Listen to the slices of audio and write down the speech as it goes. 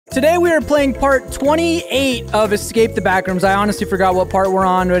Today we are playing part 28 of Escape the Backrooms. I honestly forgot what part we're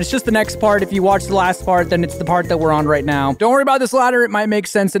on, but it's just the next part. If you watch the last part, then it's the part that we're on right now. Don't worry about this ladder. It might make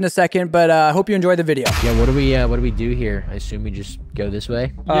sense in a second, but I hope you enjoy the video. Yeah, what do we do here? I assume we just go this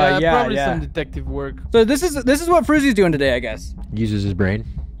way? Probably some detective work. So this is what Fruzy's doing today, I guess. Uses his brain.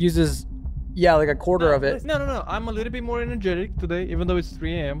 Uses, yeah, like a quarter of it. No. I'm a little bit more energetic today, even though it's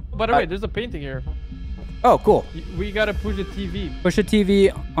 3 a.m. By the way, there's a painting here. Oh, cool. We gotta push the TV. Push a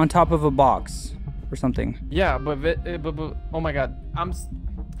TV on top of a box or something. Yeah, but oh my god,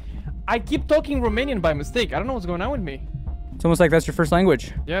 I keep talking Romanian by mistake. I don't know what's going on with me. It's almost like that's your first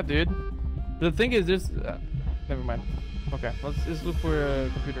language. Yeah, dude. The thing is, there's never mind. Okay, let's look for a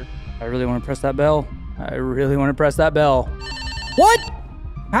computer. I really want to press that bell. I really want to press that bell. What?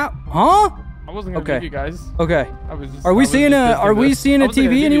 How? Huh? I wasn't gonna leave you guys. Okay. Are we seeing a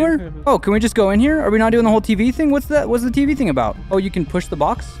TV anywhere? Oh, can we just go in here? Are we not doing the whole TV thing? What's that? What's the TV thing about? Oh, you can push the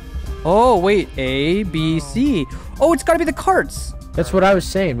box? Oh, wait. A, B, C. Oh, it's got to be the carts. That's what I was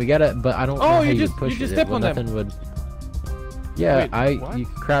saying. We gotta, but I don't know how you push it. You just step on them. Yeah, wait, you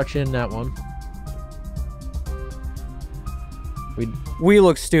crouch in that one. We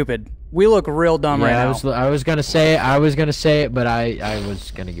look stupid. We look real dumb right now. I was gonna say it, but I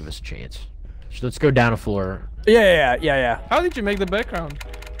was gonna give us a chance. So let's go down a floor. Yeah. How did you make the background?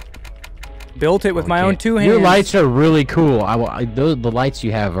 Built it with my own 2 hands. Your lights are really cool. The lights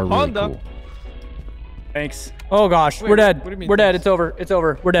you have are really cool. Thanks. Oh gosh, we're dead. We're dead. It's over. It's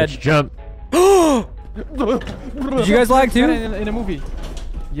over. We're dead. Let's jump. Did you guys lag too? In a movie.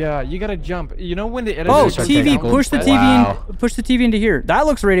 Yeah, you gotta jump. You know when the editor. Oh, TV. Push the TV in. Push the TV into here. That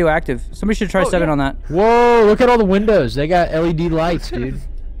looks radioactive. Somebody should try stepping on that. Whoa! Look at all the windows. They got LED lights, dude.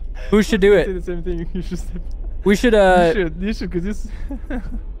 Who should do it? The same thing. You should. We should. You should, cause this.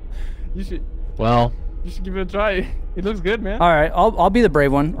 You should. Well. You should give it a try. It looks good, man. All right, I'll be the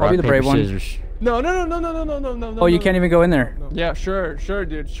brave one. I'll be the brave one. No. Oh, you can't even go in there. No. Yeah, sure,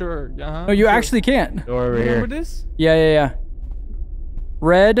 dude, sure. No, you actually can't. Door over here. Remember this? Yeah.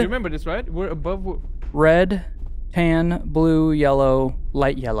 Red. You remember this, right? We're above. Red, tan, blue, yellow,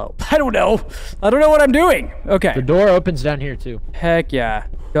 light yellow. I don't know what I'm doing. Okay. The door opens down here too. Heck yeah.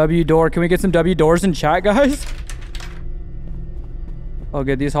 W door. Can we get some W doors in chat, guys? Oh,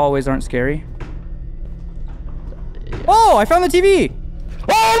 good. These hallways aren't scary. Yeah. Oh, I found the TV.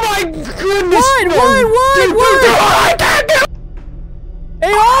 Oh my goodness! What?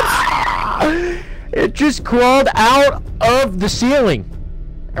 Hey, Ops! It just crawled out of the ceiling.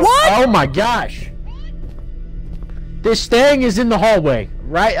 What? Oh my gosh! This thing is in the hallway,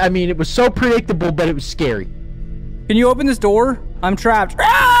 right? I mean, it was so predictable, but it was scary. Can you open this door? I'm trapped.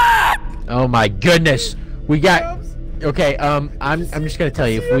 Oh my goodness! We got. Okay, I'm just gonna tell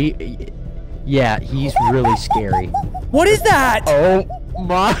you, if we. Yeah, he's really scary. What is that? Oh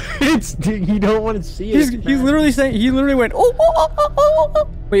my! You don't want to see it. He's literally saying. He literally went. Oh.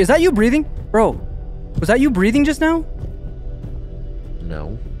 Wait, is that you breathing, bro? Was that you breathing just now?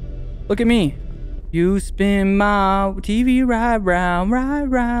 No. Look at me. You spin my TV right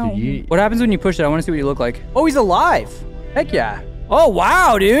round. Dude, what happens when you push it? I want to see what you look like. Oh, he's alive. Heck yeah. Oh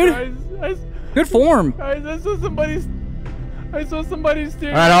wow, dude. Guys, good form. Guys, I saw somebody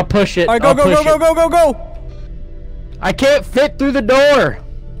staring. All right, I'll push it. All right, go. I can't fit through the door.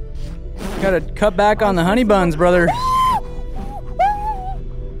 Gotta cut back on the honey buns, brother.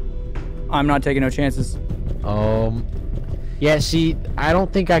 I'm not taking no chances. Yeah, see, I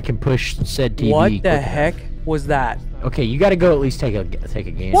don't think I can push said TV. What the heck was that? Okay, you gotta go at least take a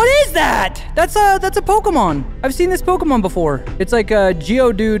game. What is that? That's a Pokemon. I've seen this Pokemon before. It's like a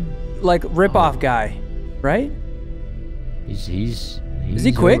Geodude, like ripoff guy, right? Is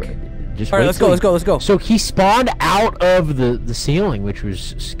he quick? Just all right, let's go. So he spawned out of the ceiling, which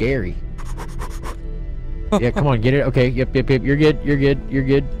was scary. Yeah, come on, get it. Okay, yep. You're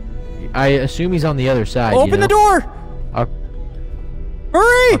good. I assume he's on the other side. Open the door.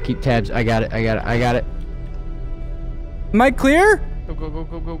 Hurry! I'll keep tabs. I got it. Am I clear?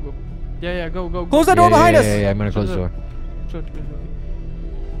 Go. Yeah, go. Close that door behind us. Yeah, I'm gonna close the door.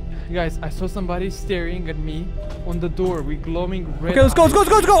 You guys, I saw somebody staring at me on the door with glowing red. Okay, let's go.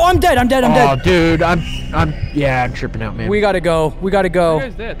 I'm dead. Oh, dude, I'm tripping out, man. We gotta go. You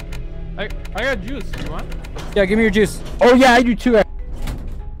guys dead? I got juice. You want? Yeah, give me your juice. Oh yeah, I do too.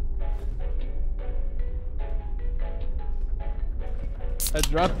 I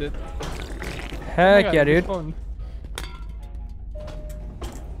dropped it. Heck yeah, dude.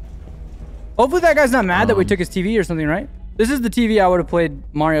 Hopefully that guy's not mad that we took his TV or something, right? This is the TV I would have played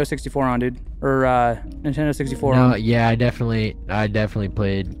Mario 64 on, dude. Or Nintendo 64 on. Yeah, I definitely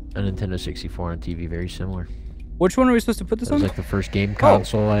played a Nintendo 64 on TV, very similar. Which one are we supposed to put this That was on? like the first game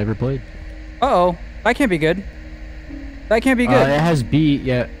console I ever played. Uh-oh. That can't be good. That can't be good. It has B,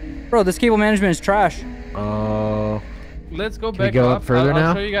 yeah. Bro, this cable management is trash. Let's go Can back we go up further now?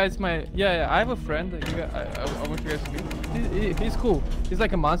 I'll show you guys my... Yeah, I have a friend that I want you guys to meet. He's cool. He's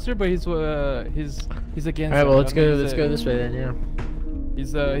like a monster, but he's against... Alright, well, let's go this way then, yeah.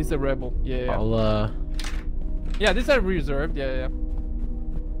 He's a rebel. Yeah. I'll, Yeah, these are reserved. Yeah.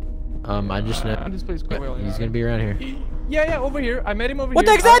 I just know... This place quite well. He's gonna be around here. Yeah, over here. I met him over here. What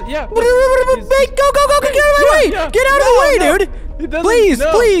the heck's that? Yeah. Go, get out of my way! Yeah. Get out of the way, dude! He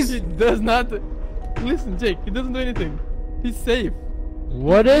doesn't, Please! He does not... Listen, Jake, he doesn't do anything. He's safe.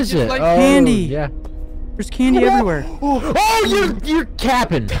 What is it? like candy. Yeah. There's candy everywhere. Oh, you're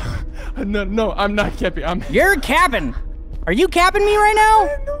capping. No, I'm not capping. You're capping. Are you capping me right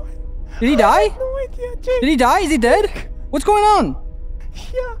now? Did he die? No idea, Jake. Did he die? Is he dead? What's going on?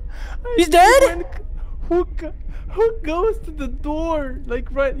 Yeah. He's dead? Who goes to the door? Like,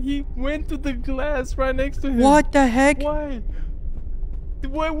 right, he went to the glass right next to him. What the heck? Why?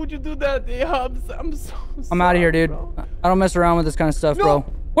 Why would you do that, Hobbs? I'm so sorry. I'm out of here, dude. Bro. I don't mess around with this kind of stuff, No. bro.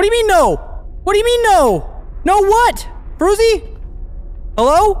 What do you mean no? What do you mean no? No what? Fruzy?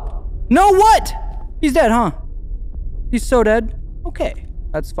 Hello? No what? He's dead, huh? He's so dead. Okay,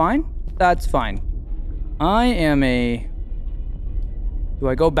 that's fine. That's fine. I am a... Do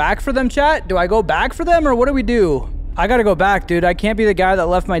I go back for them, chat? Do I go back for them, or what do we do? I gotta go back, dude. I can't be the guy that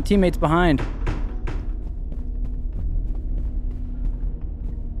left my teammates behind.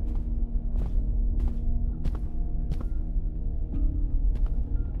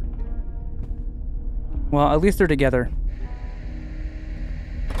 Well, at least they're together.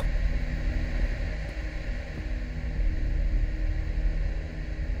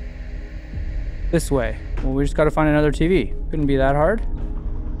 This way. Well, we just gotta find another TV. Couldn't be that hard.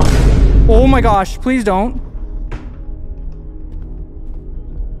 Oh my gosh, please don't.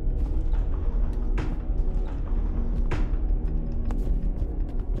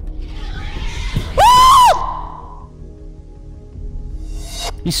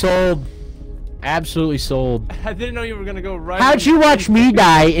 He sold. Absolutely sold. I didn't know you were gonna go right. How'd you watch me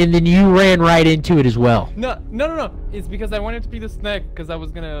die and then you ran right into it as well? No. It's because I wanted to be the snack because I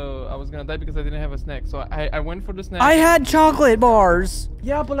was gonna die because I didn't have a snack. So I went for the snack. I had chocolate bars.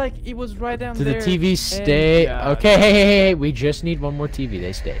 Yeah, but like it was right down Did there. the TV and- stay? yeah. Okay, hey, we just need one more TV.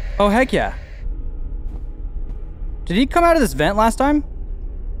 They stay. Oh, heck yeah. Did he come out of this vent last time?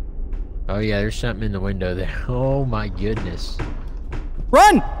 Oh yeah, there's something in the window there. Oh my goodness.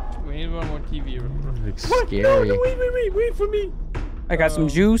 Run! We need one more TV. Looks What? scary. No, wait for me. I got some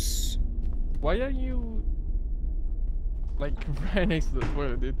juice. Why are you like right next to the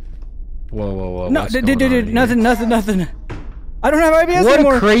toilet, dude? Whoa. No, what's dude, going on here? nothing. I don't have IBS What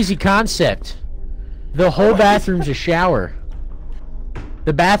anymore. a crazy concept. The whole bathroom's a shower.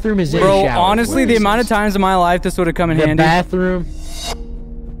 The bathroom is in a Bro, shower. honestly, Where the is amount this? of times in my life this would have come in The handy. bathroom.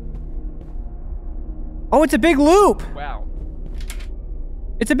 Oh, it's a big loop. Wow.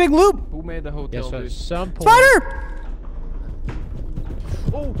 It's a big loop. Who made the hotel, Yes, so at dude? some point. Spider!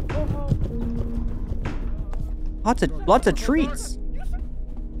 Oh. Lots of treats.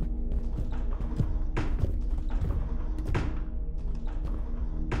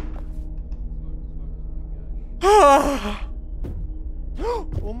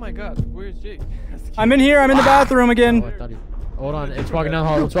 Oh my God, where's Jake? I'm in here. I'm in the bathroom Oh, again. I thought he... Hold on, it's walking down the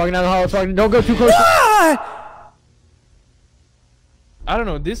hall. It's walking down the hall. It's walking. Don't go too close. Ah! I don't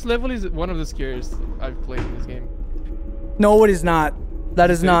know. This level is one of the scariest I've played in this game. No, it is not. That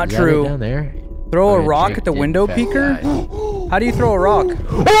is not Is that it true. down there. Throw Oh, a yeah, rock Jake at the did window in fact peeker? die. How do you throw a rock?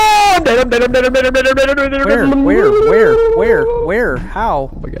 Oh, I'm dead, I'm dead, I'm dead, I'm dead, I'm dead, I'm dead, I'm dead, I'm dead. Where? How?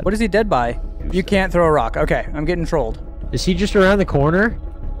 Oh my God. What is he dead by? You can't throw a rock. Okay, I'm getting trolled. Is he just around the corner?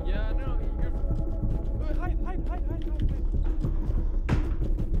 Yeah, no. Hide.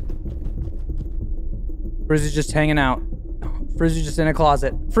 Frizzy's just hanging out. Frizzy's just in a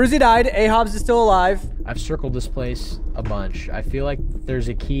closet. Frizzy died. A-Hobbs is still alive. I've circled this place a bunch. I feel like there's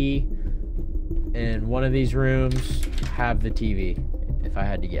a key in one of these rooms. Have the TV, if I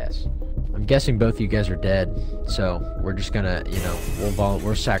had to guess. I'm guessing both of you guys are dead, so we're just gonna, you know,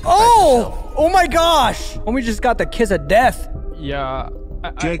 we'll sacrifice ourselves. Oh my gosh! We just got the kiss of death. Yeah.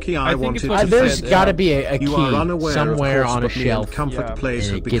 Jakey, I think wanted it's to what you There's said, got to be a You are key unaware, somewhere of course, on a but me and shelf, Comfort Yeah. Place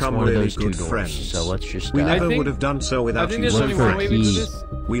and have it gets become one of really those two good doors. friends. So let's just. We never think- would have done so I without think you. there's only Look for one a way we do key. this.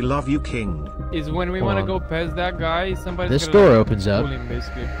 We love you, King. Is when we Hold want to on. go past that guy, somebody's This gonna, door like, opens up. pull him,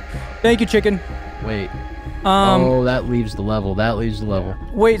 basically. Thank you, chicken. Wait. Um, Oh, that leaves the level. That leaves the level.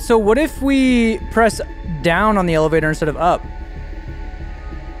 Wait, so what if we press down on the elevator instead of up?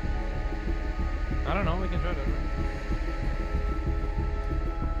 I don't know. We can try that. Right?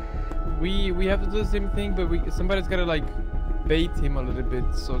 we have to do the same thing, but somebody's gotta like bait him a little bit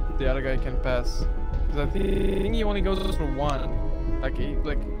so the other guy can pass. Because I think he only goes for one. Like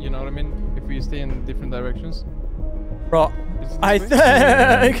you know what I mean? If we stay in different directions. Bro, I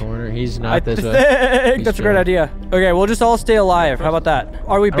think he's not this way. That's a great idea. Okay, we'll just all stay alive. How about that?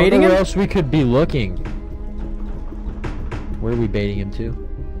 Are we baiting him? Where else we could be looking? Where are we baiting him to?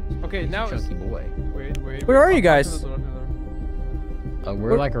 Okay, now chunky boy. Wait. Where are you guys?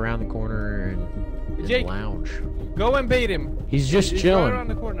 We're like around the corner in the lounge. Go and bait him. He's just chilling. Right around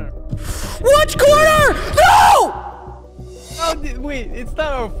the corner. Which corner? No! Oh, wait, it's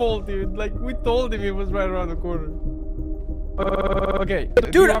not our fault, dude. Like, we told him it was right around the corner. Okay.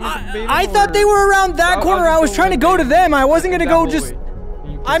 Dude, I thought they were around that corner. I was trying to go to them. I wasn't gonna go just...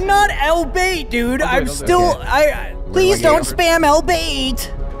 I'm not L-bait, dude. I'm still... Please don't spam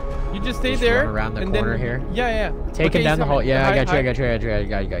L-bait. You just stay there. Run around the corner here. Yeah. Take him down the hall. Yeah, I got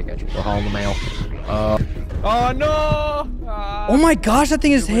you. We're hauling the mail. Oh no! Oh my gosh, that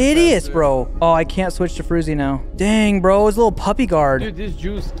thing is hideous, bro. Oh, I can't switch to Fruzy now. Dang, bro, his little puppy guard. Dude, this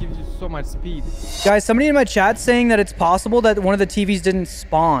juice gives you so much speed. Guys, somebody in my chat saying that it's possible that one of the TVs didn't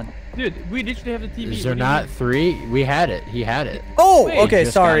spawn. Dude, we literally have the TV. Is there not three? We had it. He had it. Oh, Wait, okay,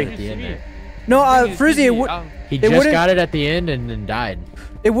 sorry. No, Fruzy, he just got it at the end and then died.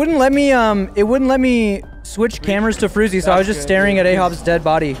 It wouldn't let me switch cameras to Fruzy, so I was just staring at Ahab's dead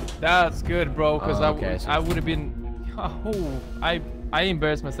body. That's good, bro, because so I would have been... Oh, I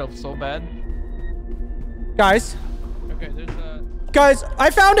embarrassed myself so bad. Guys. Okay, there's a... Guys, I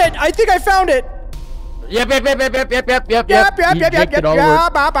found it! I think I found it! Yep.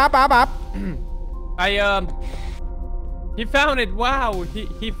 He found it. Wow.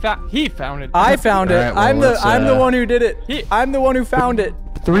 He found it. I found it. Right, well, I'm the one who did it. I'm the one who found it.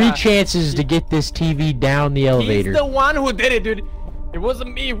 3 chances to get this TV down the elevator. He's the one who did it, dude. It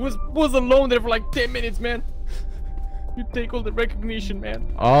wasn't me. Who was alone there for like 10 minutes, man. You take all the recognition,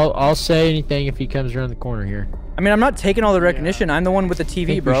 man. I'll say anything if he comes around the corner here. I mean, I'm not taking all the recognition. I'm the one with the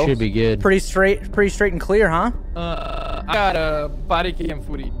TV, bro. Should be good. Pretty straight and clear, huh? I got a body cam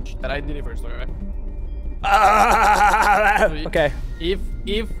footage that I did it first, alright? Okay.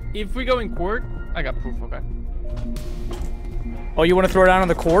 If we go in court, I got proof, okay? Oh, you want to throw it out on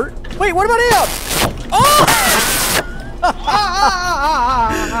the court? Wait, what about him? Oh!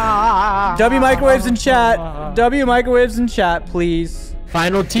 W microwaves in chat. W microwaves in chat, please.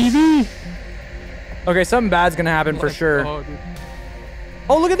 Final TV. Okay, something bad's gonna happen for sure.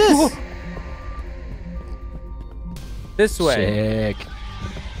 Oh, look at this. This way. Sick.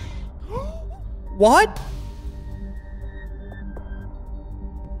 What?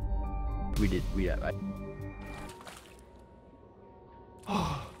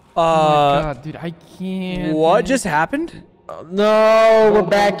 Oh my god, dude, I can't. What just happened? No, we're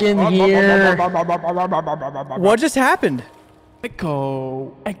back in here. What just happened?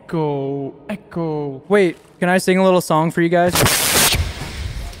 Echo. Wait, can I sing a little song for you guys?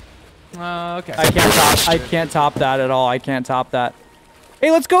 Okay. I can't top that at all. I can't top that.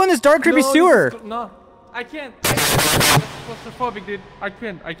 Hey, let's go in this dark, creepy sewer. No, I can't. That's claustrophobic, dude. I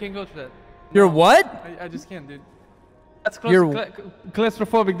can't go to that. You're what? I just can't, dude. That's Oh,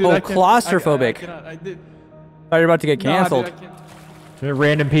 claustrophobic, dude. claustrophobic. I did. Thought you were about to get canceled. No, dude, I can't. There are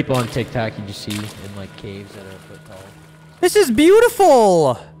random people on TikTok you just see in like caves that are a foot tall. This is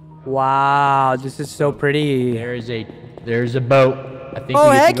beautiful. Wow, this is so pretty. There's a boat. I think. Oh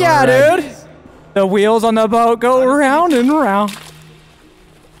heck yeah, dude! The wheels on the boat go round and round.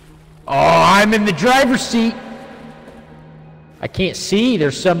 Oh, I'm in the driver's seat. I can't see.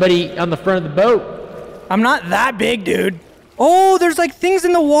 There's somebody on the front of the boat. I'm not that big, dude. Oh, there's like things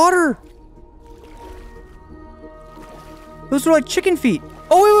in the water. Those are like chicken feet.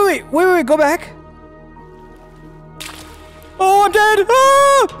 Oh, wait, go back. Oh, I'm dead.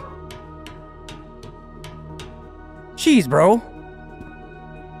 Ah! Jeez, bro.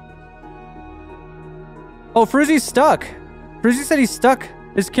 Oh, Fruzy's stuck. Fruzy said he's stuck.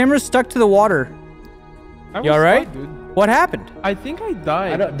 His camera's stuck to the water. You alright? What happened? I think I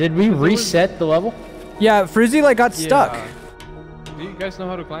died. Did we reset the level? Yeah, Fruzy like got stuck. Do you guys know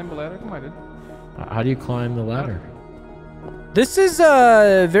how to climb the ladder? Come on, dude. How do you climb the ladder? This is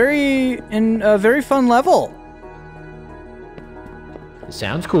a very fun level. It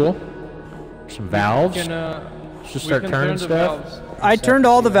sounds cool. Some valves. Just start turning stuff. I turned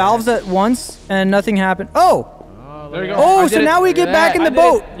all the valves at once and nothing happened. Oh! There you go. Oh, so now we get back in the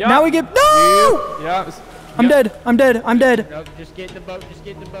boat. Yeah. Now we get... No! Yeah. I'm dead. No, just get in the boat. Just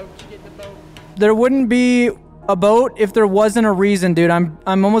get in the boat. There wouldn't be a boat if there wasn't a reason, dude. I'm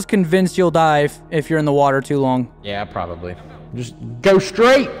almost convinced you'll die if you're in the water too long. Yeah, probably. Just go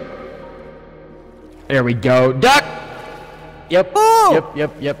straight. There we go. Duck! Yep. Oh!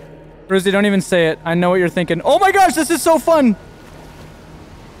 Yep. Rosie, don't even say it. I know what you're thinking. Oh my gosh, this is so fun.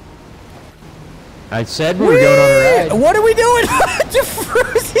 I said we were going on a ride. What are we doing?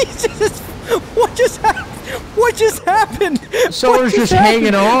 What just happened? Solar's just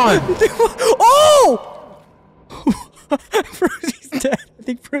hanging on. Oh! Frosie's dead. I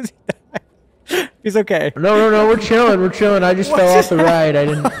think Frosie died. He's okay. No, we're chilling. I just fell off the ride. I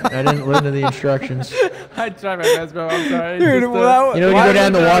didn't listen to the instructions. I tried my best, bro. I'm sorry. Dude, well, You know, when you go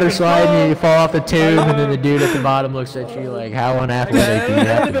down the water slide and you fall off the tube, and then the dude at the bottom looks at you like, how unathletic do you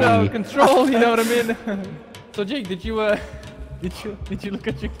have A bit out of to be? control, you know what I mean? So Jake, did you look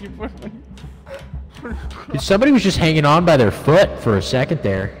at your keyboard? Dude, somebody was just hanging on by their foot for a second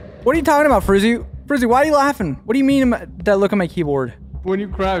there. what are you talking about, Frosie? Frosie, why are you laughing? What do you mean that look at my keyboard? When you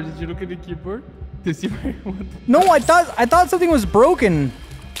crouched, did you look at the keyboard to see where you went? No, I thought something was broken.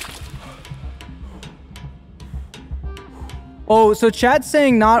 Oh, so chat's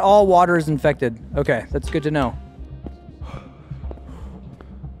saying not all water is infected. Okay, that's good to know.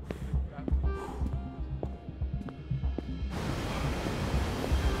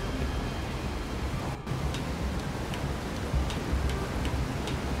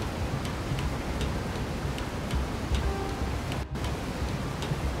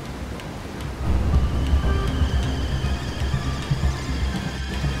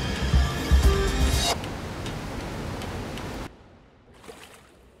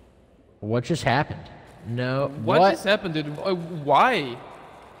 What just happened? No. What just happened, dude? Why?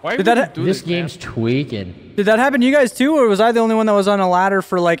 Why Did would that you do This this, man? game's tweaking. Did that happen to you guys too, or was I the only one that was on a ladder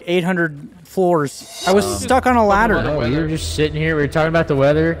for like 800 floors? I was stuck on a ladder. Oh, we were just sitting here. We were talking about the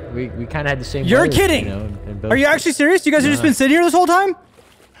weather. We kind of had the same. You're weather, kidding! You know, in both Are you actually serious? You guys have just been sitting here this whole time?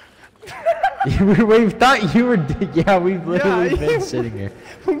 we thought you were. Yeah, we've literally Yeah. been sitting here.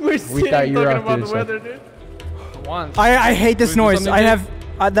 We're sitting thought you were talking off about doing the weather, dude. Once. I hate this Should we do noise. something, I Jake? have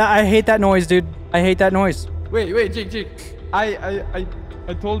I hate that noise, dude. I hate that noise. Wait, Jake.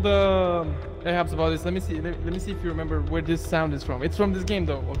 I told Ahabs about this. Let me see if you remember where this sound is from. It's from this game,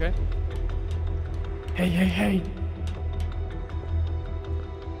 though. Okay. Hey.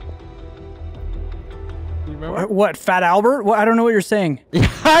 You remember? What, Fat Albert? What? I don't know what you're saying.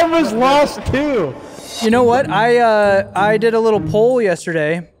 I was lost too. You know what? I did a little poll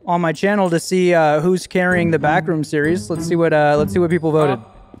yesterday on my channel to see who's carrying the Backroom series. Let's see what people voted.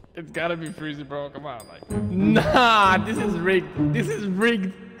 It's gotta be Freezy, bro. Come on, like. Nah, this is rigged. This is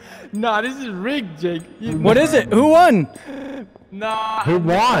rigged, Jake. What is it? Who won? Nah. Who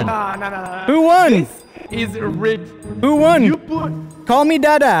won? Nah. Who won? This is rigged. Who won? You put Call me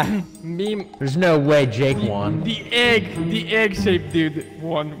Dada. me. There's no way Jake won. The egg-shaped dude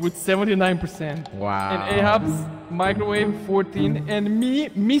won with 79%. Wow. And Ahab's microwave 14, and me,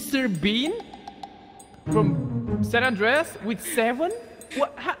 Mr. Bean, from San Andreas with 7.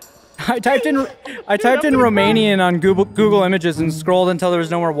 What? I typed in Romanian on Google Images and scrolled until there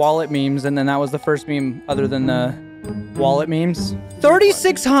was no more wallet memes, and then that was the first meme other than the wallet memes.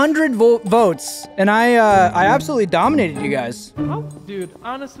 3,600 votes, and I absolutely dominated you guys. How, dude?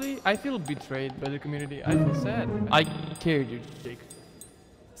 Honestly, I feel betrayed by the community. I feel sad. I carried you, Jake.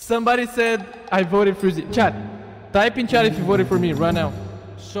 Somebody said I voted for Z. Chat, type in chat if you voted for me right now.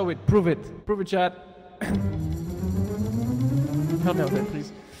 Show it. Prove it, chat. Help me out there,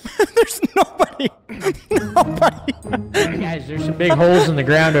 please. There's nobody. Hey guys, there's some big holes in the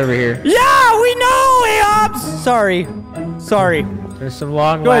ground over here. Yeah, we know, Ahabs. Sorry. There's some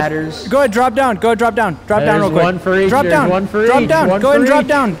long Go ladders. ahead, drop down. Drop down There's real quick. one for each, Drop there's down. one for drop each, down. one Go ahead for and drop each.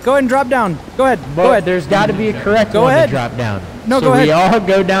 down. Go ahead and drop down. Go ahead. But Go ahead. there's got to be a correct Go one ahead. to drop down. No, so go we ahead. all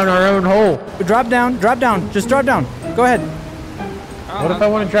go down our own hole. Drop down. Just drop down. Go ahead. What if I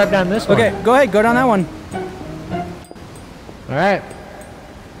want to drop down this one? Okay, go ahead. Go down that one. All right.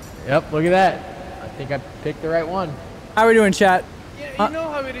 Yep, look at that. I think I picked the right one. How are we doing, chat? Yeah, you know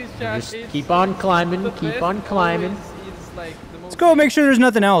how it is, chat. Just It's keep on climbing, the keep best on climbing. always is, like, the most Let's go make sure there's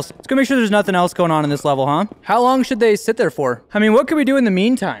nothing else. Let's go make sure there's nothing else going on in this level, huh? How long should they sit there for? I mean, what could we do in the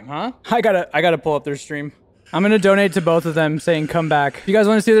meantime, huh? I gotta pull up their stream. I'm gonna donate to both of them saying come back. If you guys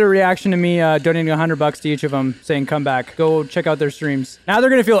want to see their reaction to me donating $100 to each of them saying come back, go check out their streams. Now they're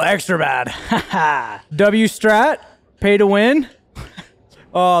gonna feel extra bad. Haha. W Strat, pay to win.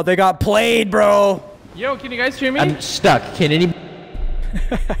 Oh, they got played, bro. Yo, can you guys hear me? I'm stuck. Can any...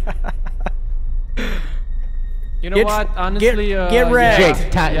 You know what? Honestly, get wrecked.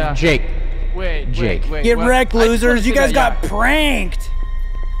 Jake, yeah. Jake. Wait. Get what? wrecked, I just losers. wanna You say guys that, got pranked.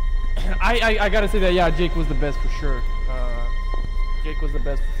 I gotta say that, yeah, Jake was the best for sure. Jake was the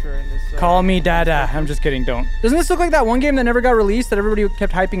best for sure in this. Call me Dada. I'm just kidding. Don't. Doesn't this look like that one game that never got released that everybody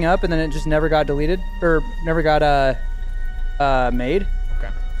kept hyping up and then it just never got deleted or never got made? Okay.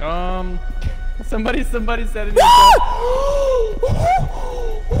 Somebody said it.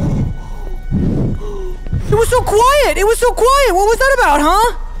 It was so quiet. It was so quiet. What was that about,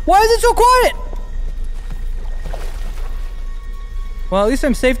 huh? Why is it so quiet? Well, at least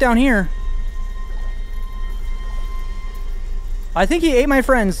I'm safe down here. I think he ate my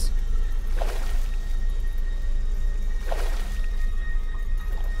friends.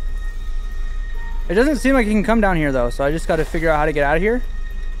 It doesn't seem like he can come down here though, so I just got to figure out how to get out of here.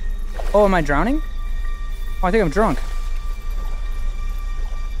 Oh, am I drowning? Oh, I think I'm drunk.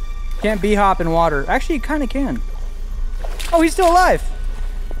 Can't bee-hop in water. Actually, you kind of can. Oh, he's still alive.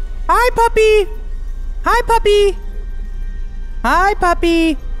 Hi, puppy. Hi, puppy. Hi,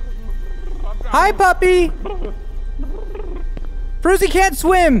 puppy. Hi, puppy. Fruzy can't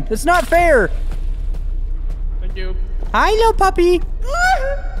swim. That's not fair. Thank you. Hi, little puppy.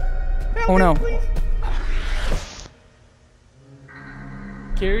 Oh, no.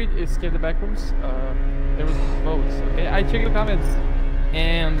 Carried escaped the backrooms. There was votes. Okay, I checked the comments,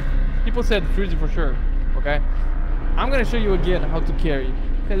 and people said Fruzy for sure. Okay, I'm gonna show you again how to carry,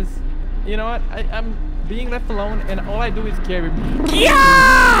 because you know what? I'm being left alone, and all I do is carry.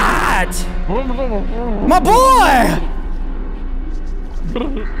 Yeah! My boy!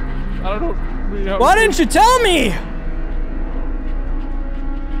 I don't know. Really how Why didn't you tell me?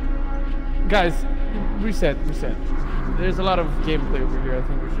 Guys, reset. There's a lot of gameplay over here. I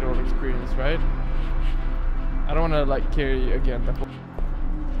think we should all experience, right? I don't want to like carry again.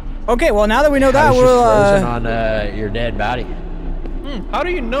 Okay, well now that we know that, I was we'll just frozen on your dead body. How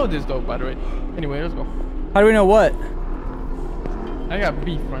do you know this though, by the way? Anyway, let's go. How do we know what? I got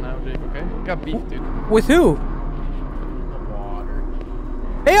beef right now, Jake. Okay, I got beef, dude. With who? Water.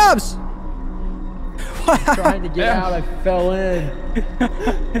 Hey, Obs! Trying to get out, I fell in.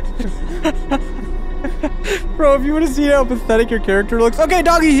 Bro, if you want to see how pathetic your character looks. Okay,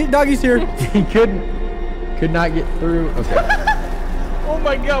 doggy's here. He could not get through. Okay. Oh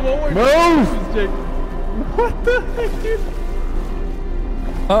my god, what Move! Jake? What the heck, dude?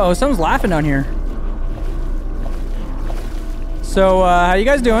 Uh-oh, someone's laughing down here. So, how you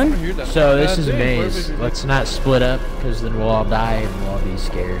guys doing? So this is a maze. Let's not split up, because then we'll all die and we'll all be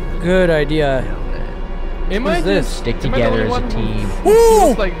scared. Good idea. Am What I is this? just Stick am I the together only as a one who team.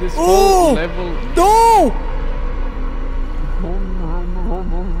 feels like this whole level? No!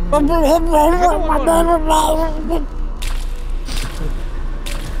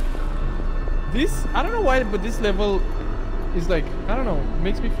 This, I don't know why, but this level is like, I don't know,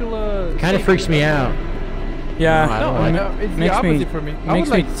 makes me feel Kind of freaks me out. Yeah. No, I don't like it. It's the Makes me- opposite for me. I makes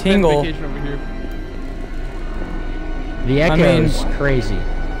would me like spend tingle. vacation over here. The echo mean- is crazy.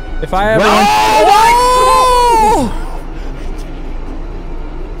 If I ever...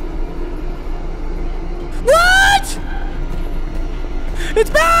 What? It's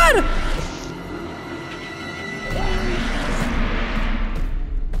bad!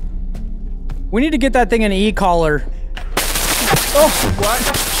 We need to get that thing an e-collar. Oh, What?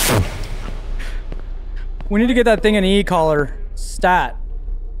 we need to get that thing an e-collar. Stat.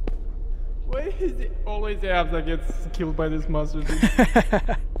 Why is it always Abs that gets killed by this monster, dude?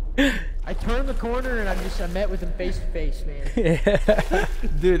 I turned the corner and I met with him face to face, man.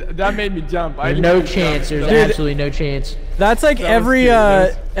 Dude, that made me jump. There's no chance. There's Dude, absolutely no chance. That's like That was every cute. That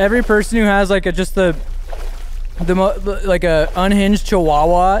was- every person who has like like a unhinged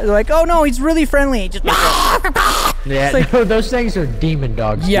chihuahua. They're like, oh no, he's really friendly. Just Yeah, like- no, those things are demon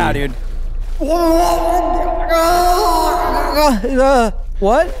dogs. yeah, dude.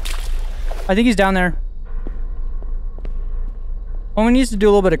 What? I think he's down there. Oh, he needs to do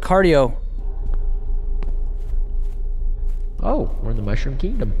a little bit of cardio. Oh, we're in the Mushroom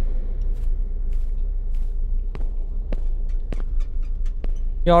Kingdom.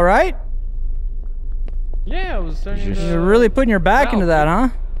 You all right? Yeah, I was starting Just- to... You're really putting your back valve, into that, huh?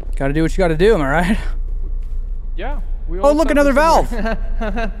 Got to do what you got to do. Am I right? Yeah. We Oh, all look, start another with valve.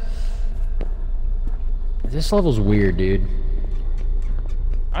 somewhere. This level's weird, dude.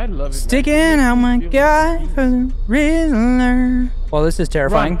 I love it. Sticking man. out my Feel- guy for the Riddler. Well, this is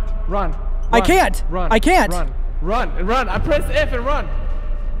terrifying. Run. I can't. Run. I can't. Run. I press F and run.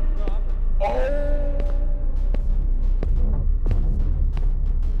 Oh.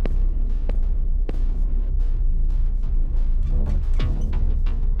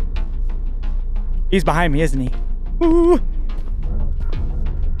 He's behind me, isn't he? Ooh.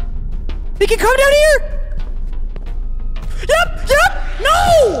 He can come down here! Yep!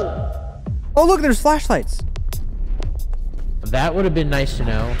 No! Oh, look, there's flashlights. I'm That would have been nice to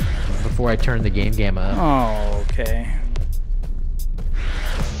know before I turned the game gamma up. Oh, okay.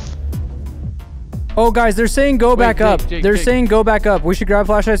 Oh, guys, they're saying go back Jake, up. Jake, They're Jake. saying go back up. We should grab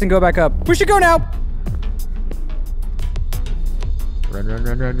flashlights and go back up. We should go now. Run, run,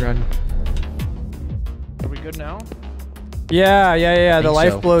 run, run, run. Are we good now? Yeah. The so.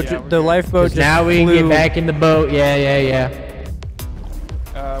 lifeboat, Yeah, we're the good. lifeboat just Now we can flew. get back in the boat. Yeah.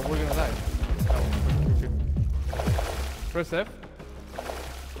 We're gonna die. Oh, okay. Press F.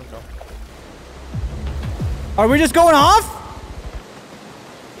 Let's go. Are we just going off?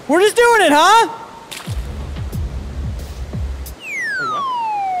 We're just doing it, huh? Wait, what?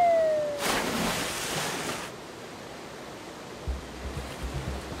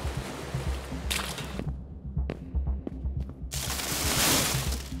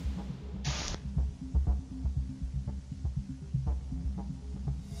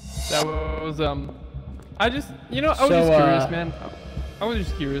 That was I just I was So, just curious, man. I was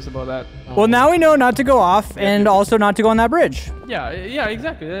just curious about that. Well, now we know not to go off and also not to go on that bridge. Yeah,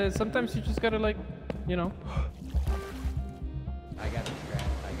 exactly. Sometimes you just gotta I got the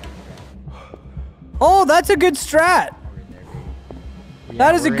strap. Oh, that's a good strat.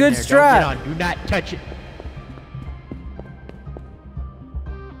 That is a we're in good there. strat. Don't get on. Do not touch it.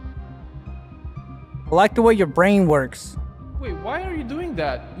 I like the way your brain works. Wait, why are you doing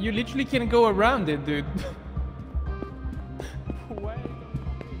that? You literally can go around it, dude. Why?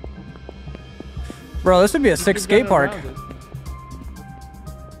 Bro, this would be a You sick could've skate gone park. around it.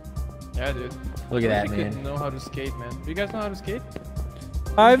 Yeah, dude. Look at that, I man. know how to skate, man. Do you guys know how to skate?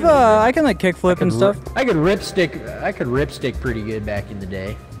 I can like kickflip and stuff. I could ripstick pretty good back in the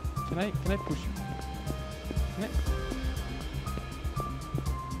day. Can I push you? Can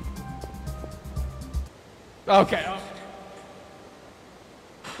I? Okay.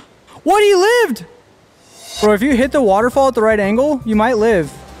 What? He lived! Bro, if you hit the waterfall at the right angle, you might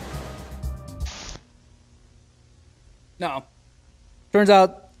live. No. Turns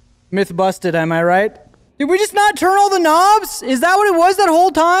out, myth busted, am I right? Did we just not turn all the knobs? Is that what it was that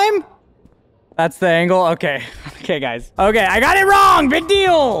whole time? That's the angle? Okay. Okay, guys. Okay, I got it wrong! Big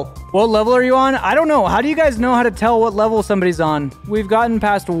deal! What level are you on? I don't know. How do you guys know how to tell what level somebody's on? We've gotten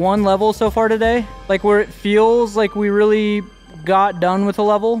past one level so far today. Like, where it feels like we really got done with a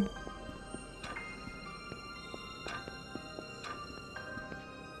level.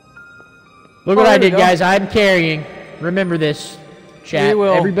 Look Oh, what I there we did, go. guys. I'm carrying. Remember this, chat. We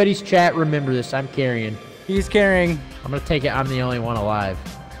will. Everybody's chat. Remember this. I'm carrying. He's carrying. I'm gonna take it. I'm the only one alive.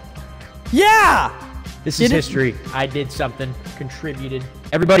 Yeah! This Did is it- history. I did something. Contributed.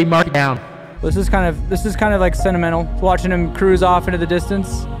 Everybody, mark it down. This is kind of like sentimental. Watching him cruise off into the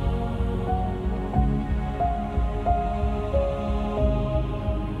distance.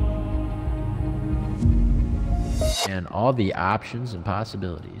 And all the options and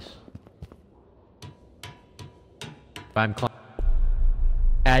possibilities. If I'm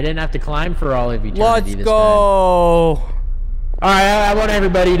I didn't have to climb for all of eternity Let's this go. All right, I want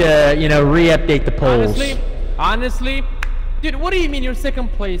everybody to, re-update the polls. Honestly, dude, what do you mean you're second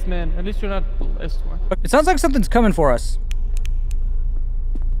place, man? At least you're not the last one. It sounds like something's coming for us.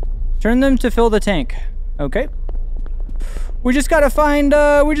 Turn them to fill the tank. Okay. We just gotta find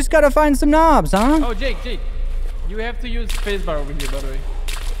some knobs, huh? Oh, Jake, you have to use spacebar over here, by the way.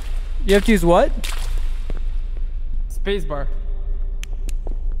 You have to use what? Spacebar.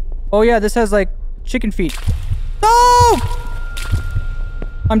 Oh yeah, this has like chicken feet. No!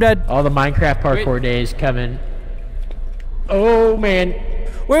 I'm dead. All the Minecraft parkour days coming. Oh, man.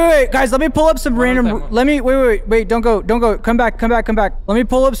 Wait, guys, let me pull up some One random. more time. Let me wait. Don't go. Come back. Let me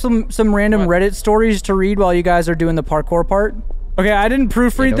pull up some random What? Reddit stories to read while you guys are doing the parkour part. Okay, I didn't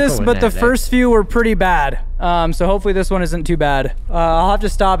proofread don't this, go in but the that. first few were pretty bad. So hopefully this one isn't too bad. I'll have to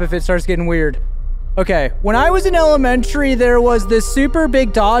stop if it starts getting weird. Okay, when I was in elementary, there was this super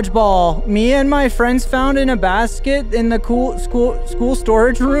big dodgeball me and my friends found in a basket in the school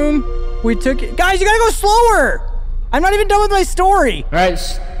storage room. We took it. Guys, you gotta go slower. I'm not even done with my story. All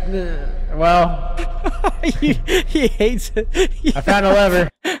right. Well, he hates it. I found a lever.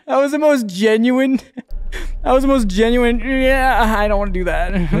 That was the most genuine. Yeah, I don't want to do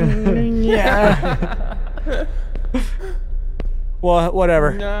that. Yeah. Well,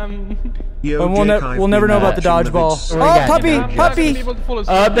 whatever. Yo, And we'll never know about the dodgeball. What do we Oh, got? puppy, Yeah, I'm not gonna be puppy. able to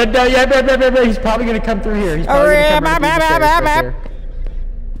follow He's probably gonna come through here. He's probably gonna come right there.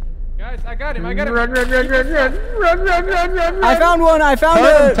 Guys, I got him. Run. I found one. I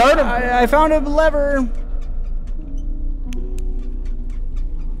found Totem. I found a lever.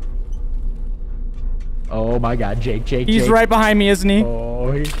 Oh my God, Jake. He's right behind me, isn't he?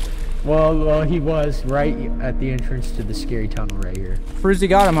 Oh, Well, he was right at the entrance to the scary tunnel right here. Fruzy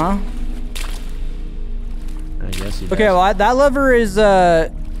got him, huh? I guess he does. Okay, well, that lever is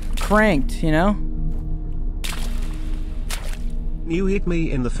cranked, you know? You hit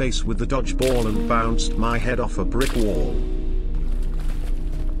me in the face with the dodgeball and bounced my head off a brick wall.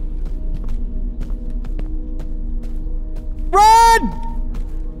 Run!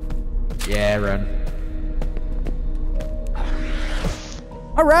 Yeah, run.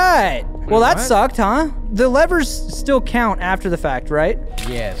 All right. Well, that what? sucked, huh? The levers still count after the fact, right?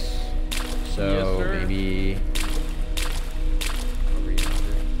 Yes. So Yes, sir. maybe. Over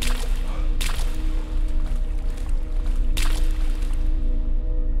yonder.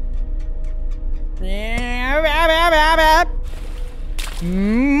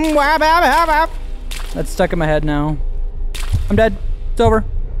 That's stuck in my head now. I'm dead. It's over.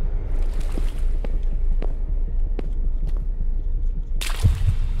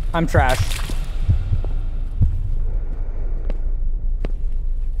 I'm trash.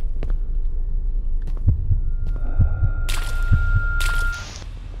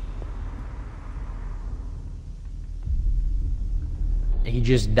 He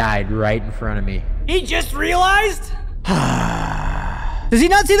just died right in front of me. He just realized? Does he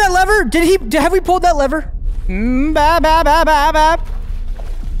not see that lever? Have we pulled that lever? Bap, bap, bap, bap, bap.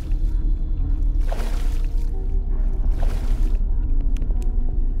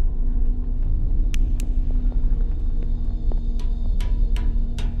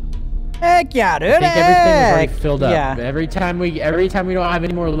 Heck yeah, dude. I think everything is already filled up. Yeah. Every time we don't have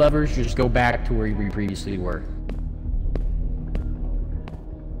any more levers, just go back to where we previously were.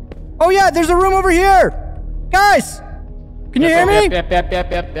 Oh yeah, there's a room over here. Guys, can you hear me? Yep.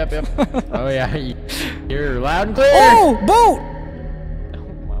 Oh yeah, you're loud and clear. Oh, boat. Oh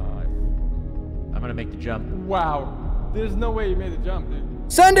my. I'm gonna make the jump. Wow. There's no way you made the jump, dude.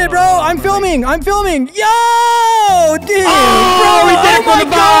 Send it, bro. I'm filming. I'm filming. Yo, dude. Oh, bro. we did it Oh for my the vine.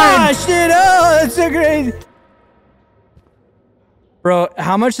 gosh, dude. Oh, that's so crazy. Bro,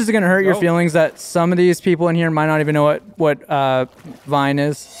 how much is it gonna hurt your Nope. feelings that some of these people in here might not even know what Vine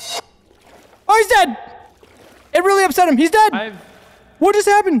is? Oh, he's dead. It really upset him. He's dead. What just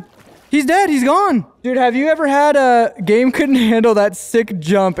happened? He's dead. He's gone. Dude, have you ever had a game couldn't handle that sick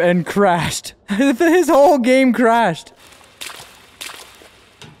jump and crashed? His whole game crashed.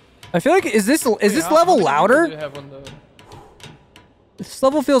 I feel like is this level louder? This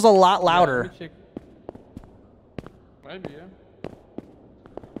level feels a lot louder. Might be, yeah.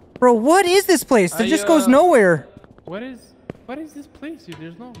 Bro, what is this place? It just goes nowhere. What is this place, dude?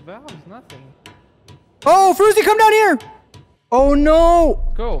 There's no valves, nothing. Oh, Fruzy, come down here. Oh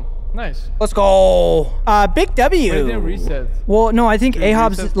no. Go. Nice. Let's go. Big W. But it didn't reset. Well, no, I think Did it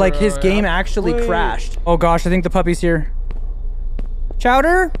Ahab's reset like for, his game actually Wait. crashed. Oh gosh, I think the puppy's here.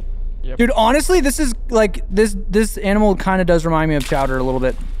 Chowder? Yep. Dude, honestly, this is like this animal kind of does remind me of Chowder a little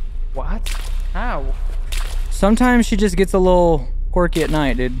bit. What? How? Sometimes she just gets a little quirky at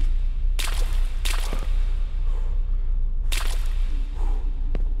night, dude.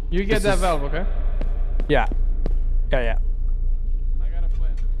 You get that valve, okay? Yeah. Yeah. I got a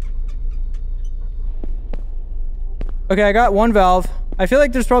plan. Okay, I got one valve. I feel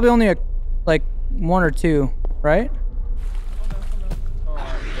like there's probably only like one or two, right?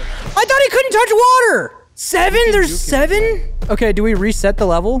 I thought he couldn't touch water! 7? There's 7? Okay, do we reset the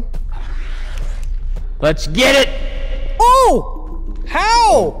level? Let's get it! Oh!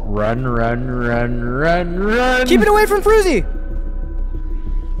 How? Run. Keep it away from Fruzy!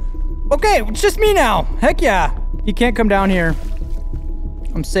 Okay, it's just me now. Heck yeah. He can't come down here.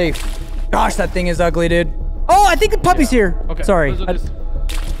 I'm safe. Gosh, that thing is ugly, dude. Oh, I think the puppy's here. Okay. Sorry. What's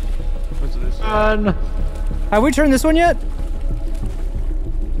this? Run. Have we turned this one yet?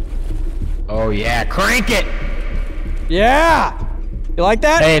 Oh yeah, crank it! Yeah! You like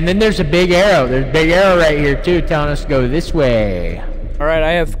that? Hey, and then there's a big arrow. There's a big arrow right here too, telling us to go this way. All right,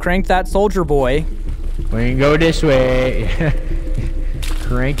 I have cranked that soldier boy. We can go this way.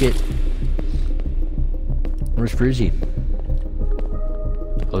 Crank it. Where's Fruzy?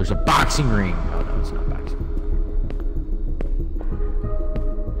 Oh, there's a boxing ring. Oh no, it's not boxing.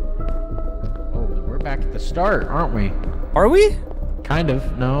 Oh, we're back at the start, aren't we? Are we? Kind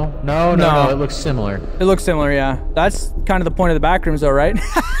of. No. It looks similar. It looks similar, yeah. That's kind of the point of the Backrooms, though, right?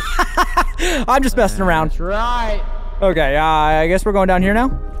 I'm just messing around. That's right. Okay, I guess we're going down here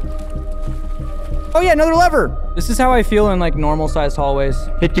now. Oh yeah, another lever. This is how I feel in like normal-sized hallways.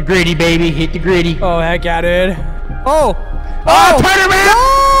 Hit the gritty, baby. Hit the gritty. Oh heck yeah, dude. Oh! Oh, turn around!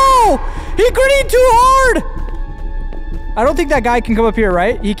 No! He grittied too hard! I don't think that guy can come up here,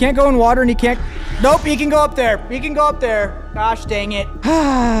 right? He can't go in water and he can't... Nope, he can go up there. He can go up there. Gosh dang it.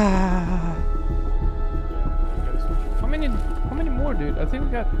 How many more, dude? I think we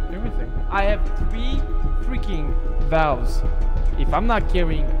got everything. I have 3 freaking valves. If I'm not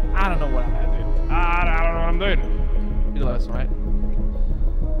carrying, I don't know what I'm doing. I don't know what I'm doing. You're the last one, right?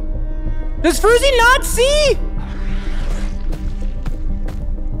 Does Fruzy not see?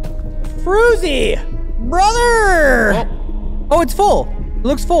 Fruzy! Brother! Oh, it's full. It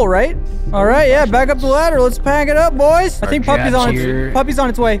looks full, right? All right, yeah, back up the ladder. Let's pack it up, boys. I think Puppy's on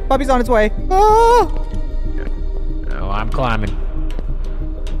its way. Puppy's on its way. Oh! Oh, I'm climbing.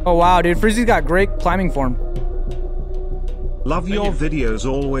 Oh, wow, dude. Fruzy's got great climbing form. Love your videos,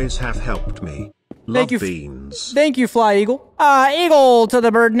 always have helped me. Love beans. Thank you, Fly Eagle. Eagle to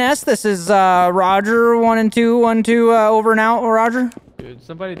the bird nest. This is Roger 1 and 2, 1, 2, over and out, Roger. Dude,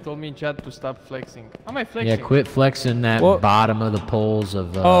 somebody told me in chat to stop flexing. How am I flexing? Yeah, quit flexing that bottom of the poles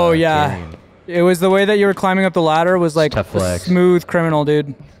of oh, yeah. carrying. It was the way that you were climbing up the ladder was like a smooth criminal,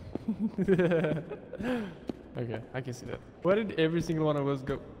 dude. Okay, I can see that. Why did every single one of us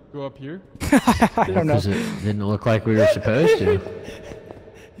go up here? I don't know. Because it didn't look like we were supposed to.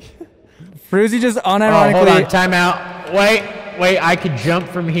 Fruzy just unironically... Oh, hold on, time out. Wait, I could jump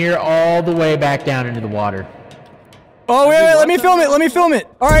from here all the way back down into the water. Oh, wait, let me film it.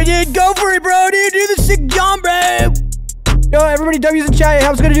 All right, dude, go for it, bro, dude. Do the sick jump, bro. Yo, everybody, W's in chat.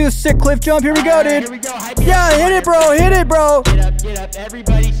 I was gonna do the sick cliff jump. Here we go, dude. Here we go. Yeah, hit it, bro. Get up.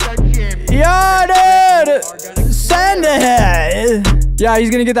 Everybody start cheering. Yeah, dude. Send it. Yeah,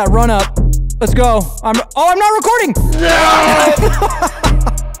 he's gonna get that run up. Let's go. I'm not recording. No!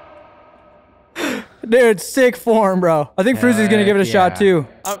 Dude, sick form, bro. I think Fruzy's gonna give it a shot too.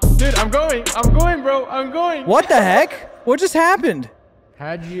 Dude, I'm going, bro. I'm going. What the heck? What just happened?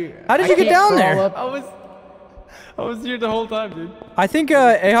 How did you get down there? I was here the whole time, dude. I think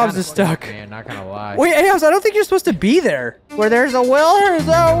Ahabs is stuck. Man, not gonna lie. Wait, Ahabs, I don't think you're supposed to be there. Where there's a will, there's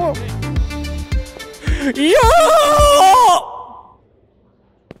a... Yo!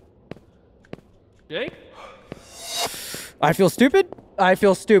 Jake? I feel stupid. Yo!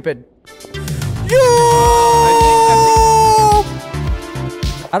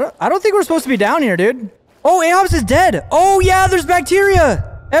 I don't think we're supposed to be down here, dude. Oh, Ahabs is dead. Oh, yeah, there's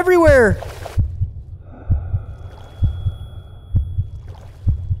bacteria everywhere.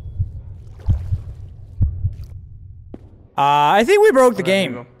 I think we broke the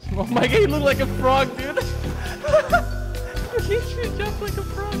game. Oh my god, you look like a frog, dude. You should jump like a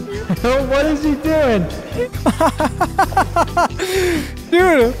frog, dude. What is he doing?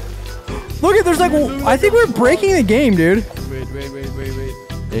 Dude, look at, there's like, I think we're breaking the game, dude. Wait.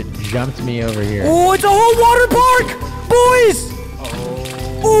 It jumped me over here. Oh, it's a whole water park, boys.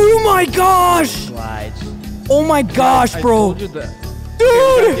 Oh my gosh. Slides. Oh my gosh, bro. I told you that.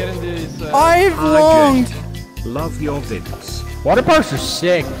 Dude, I've longed. Love your vids. Water parks are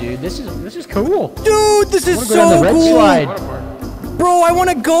sick, dude. This is cool. Dude, this is so down the red cool. slide. Bro, I want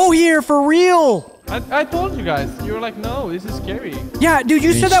to go here for real. I told you guys. You were like, no, this is scary. Yeah, dude,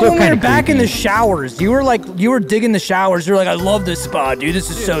 you said that when we were back in the showers. You were like, you were digging the showers. You were like, I love this spot, dude. This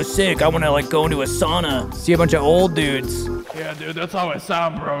is so sick. I want to like go into a sauna, see a bunch of old dudes. Yeah, dude, that's how I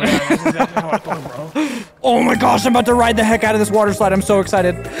sound, bro. Yeah, that's exactly how I talk, bro. Oh my gosh, I'm about to ride the heck out of this water slide. I'm so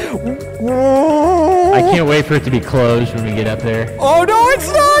excited. I can't wait for it to be closed when we get up there. Oh no,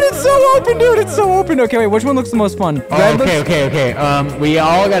 it's not. It's so open, dude. It's so open. Okay, wait, which one looks the most fun? Oh, okay. We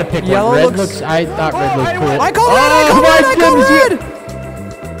all gotta pick Yellow one. Red looks... I thought red looked cool. I call red.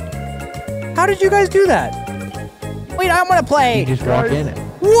 How did you guys do that? Wait, I want to play. You just walk in it.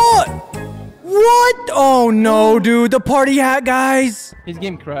 What? Oh no, dude. The party hat, guys. His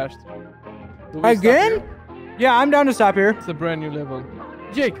game crashed. Again? Yeah, I'm down to stop here. It's a brand new level.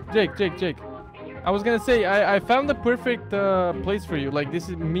 Jake. I was gonna say, I found the perfect place for you. Like, this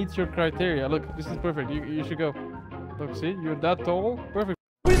meets your criteria. Look, this is perfect. You should go. Look, see? You're that tall. Perfect.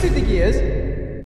 Who does he think he is?